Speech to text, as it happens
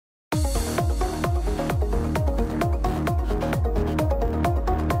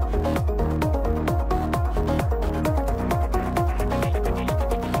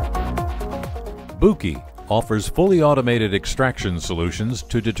BUCHI offers fully automated extraction solutions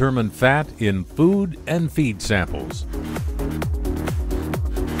to determine fat in food and feed samples.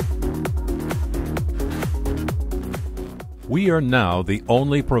 We are now the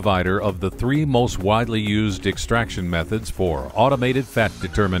only provider of the 3 most widely used extraction methods for automated fat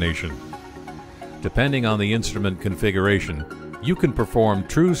determination. Depending on the instrument configuration, you can perform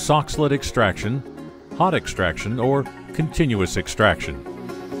true Soxhlet extraction, hot extraction, or continuous extraction.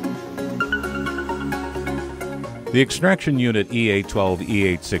 The extraction unit E812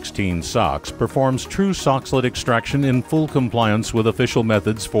 E816 SOX performs true Soxhlet extraction in full compliance with official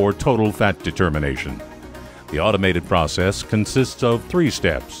methods for total fat determination. The automated process consists of 3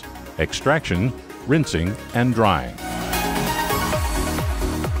 steps: extraction, rinsing, and drying.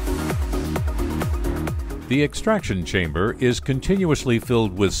 The extraction chamber is continuously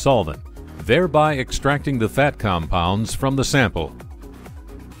filled with solvent, thereby extracting the fat compounds from the sample.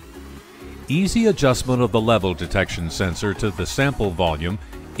 Easy adjustment of the level detection sensor to the sample volume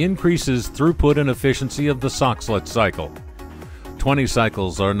increases throughput and efficiency of the Soxhlet cycle. 20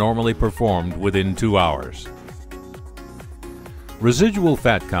 cycles are normally performed within 2 hours. Residual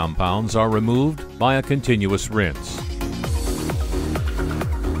fat compounds are removed by a continuous rinse.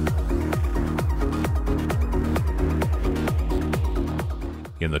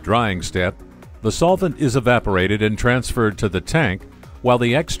 In the drying step, the solvent is evaporated and transferred to the tank while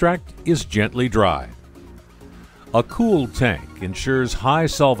the extract is gently dry. A cool tank ensures high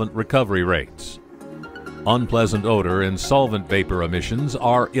solvent recovery rates. Unpleasant odor and solvent vapor emissions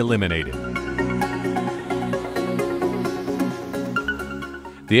are eliminated.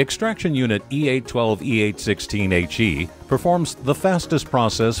 The extraction unit E812 E816HE performs the fastest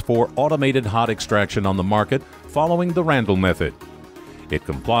process for automated hot extraction on the market following the Randall method. It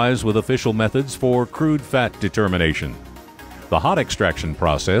complies with official methods for crude fat determination. The hot extraction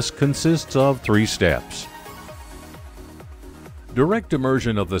process consists of 3 steps. Direct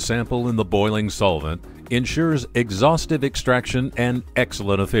immersion of the sample in the boiling solvent ensures exhaustive extraction and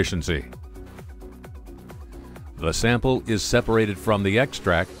excellent efficiency. The sample is separated from the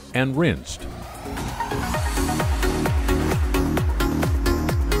extract and rinsed.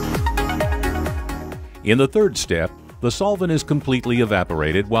 In the 3rd step, the solvent is completely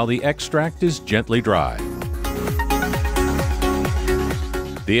evaporated while the extract is gently dry.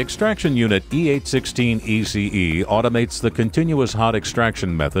 The extraction unit E816 ECE automates the continuous hot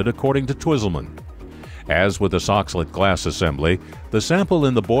extraction method according to Twizzleman. As with the Soxhlet glass assembly, the sample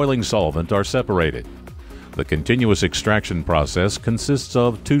and the boiling solvent are separated. The continuous extraction process consists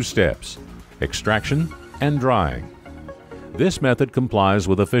of 2 steps: extraction and drying. This method complies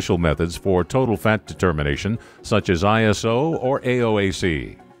with official methods for total fat determination such as ISO or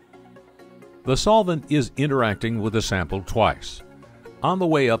AOAC. The solvent is interacting with the sample twice, on the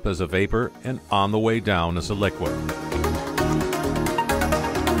way up as a vapor and on the way down as a liquid.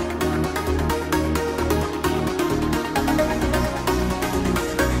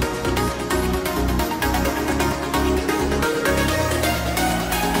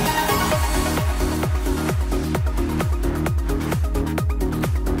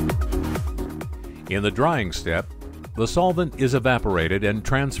 In the drying step, the solvent is evaporated and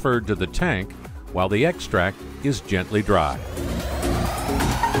transferred to the tank while the extract is gently dry.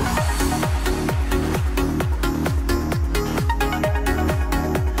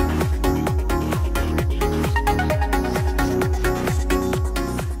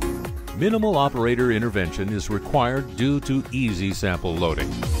 Minimal operator intervention is required due to easy sample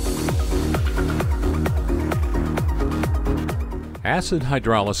loading. Acid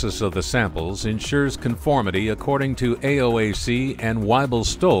hydrolysis of the samples ensures conformity according to AOAC and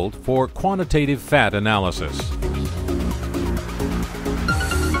Weibel-Stolt for quantitative fat analysis.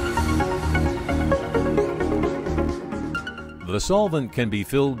 The solvent can be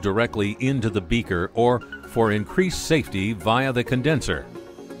filled directly into the beaker or, for increased safety, via the condenser.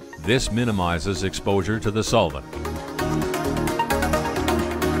 This minimizes exposure to the solvent.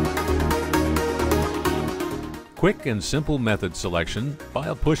 Quick and simple method selection by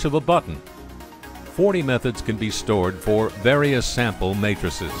a push of a button. 40 methods can be stored for various sample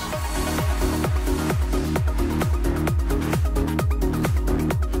matrices.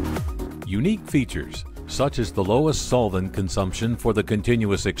 Unique features such as the lowest solvent consumption for the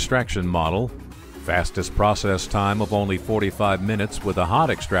continuous extraction model, fastest process time of only 45 minutes with a hot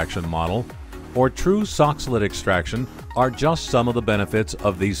extraction model, or true Soxhlet extraction are just some of the benefits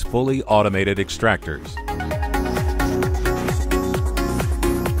of these fully automated extractors.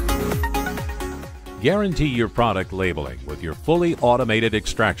 Guarantee your product labeling with your fully automated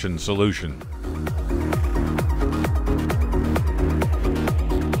extraction solution.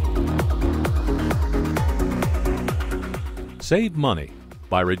 Save money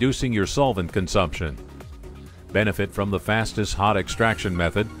by reducing your solvent consumption. Benefit from the fastest hot extraction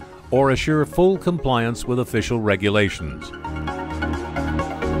method, or assure full compliance with official regulations.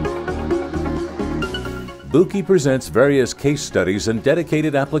 BUCHI presents various case studies and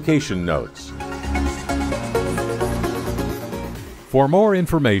dedicated application notes. For more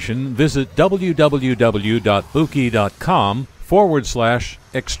information, visit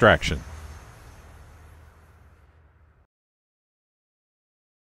www.buchi.com/extraction.